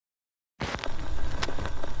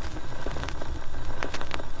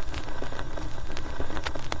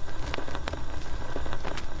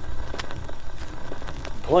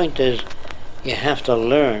point is, you have to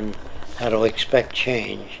learn how to expect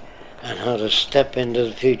change and how to step into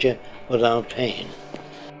the future without pain.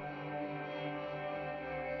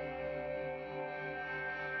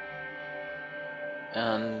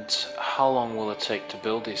 And how long will it take to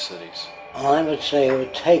build these cities? I would say it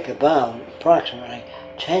would take about approximately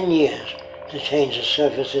 10 years to change the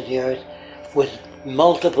surface of the earth with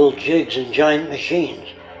multiple jigs and giant machines,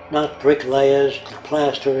 not bricklayers,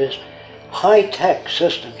 plasterers, high-tech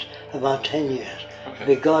systems, about 10 years. Okay.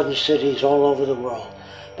 Big garden cities all over the world.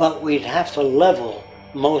 But we'd have to level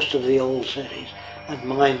most of the old cities and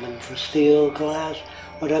mine them for steel, glass,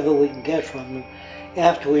 whatever we can get from them.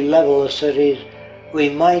 After we level the cities, we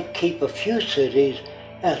might keep a few cities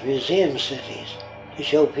as museum cities to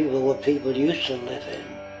show people what people used to live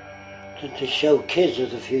in, to show kids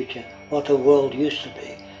of the future what the world used to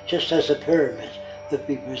be, just as the pyramids would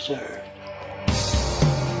be preserved.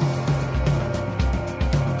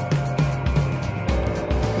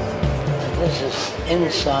 This is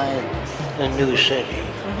inside the new city.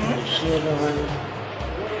 You see it already?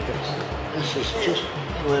 This is just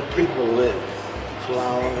where people live.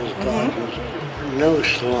 Flowers, gardens, no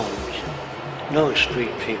slums, no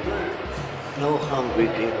street people, no hungry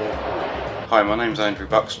people. Hi, my name's Andrew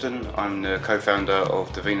Buxton. I'm the co-founder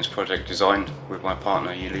of the Venus Project Design with my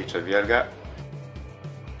partner Yulito Vielgat.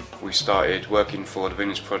 We started working for the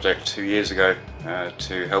Venus Project 2 years ago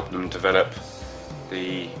to help them develop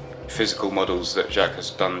the physical models that Jacque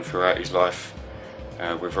has done throughout his life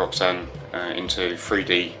with Roxanne into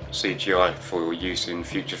 3D CGI for use in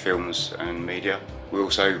future films and media. We're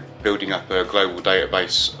also building up a global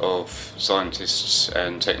database of scientists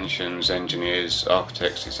and technicians, engineers,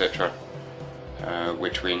 architects, etc.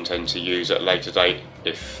 Which we intend to use at a later date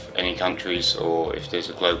if any countries or if there's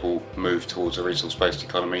a global move towards a resource-based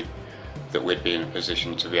economy, that we'd be in a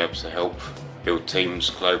position to be able to help build teams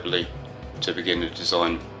globally to begin the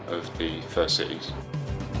design of the first cities.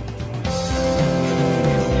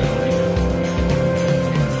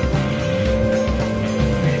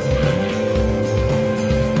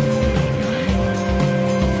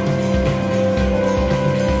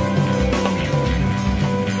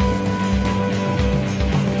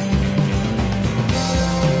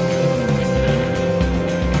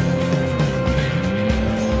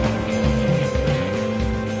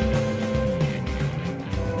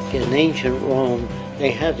 In ancient Rome,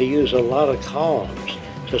 they had to use a lot of columns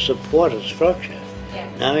to support a structure. Yeah.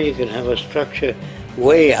 Now you can have a structure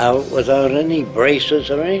way out without any braces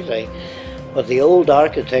or anything. But the old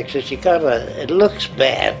architects, it looks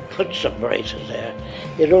bad, put some braces there.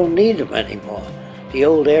 You don't need them anymore. The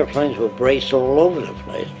old airplanes were braced all over the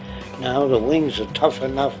place. Now the wings are tough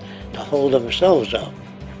enough to hold themselves up.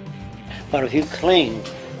 But if you cling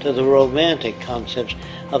to the romantic concepts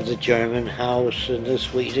of the German house and the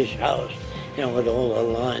Swedish house, with all the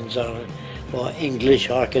lines on it, or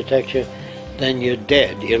English architecture, then you're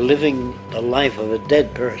dead. You're living the life of a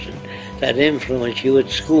dead person that influenced you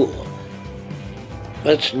at school.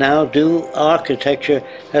 Let's now do architecture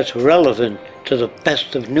that's relevant to the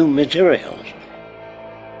best of new materials.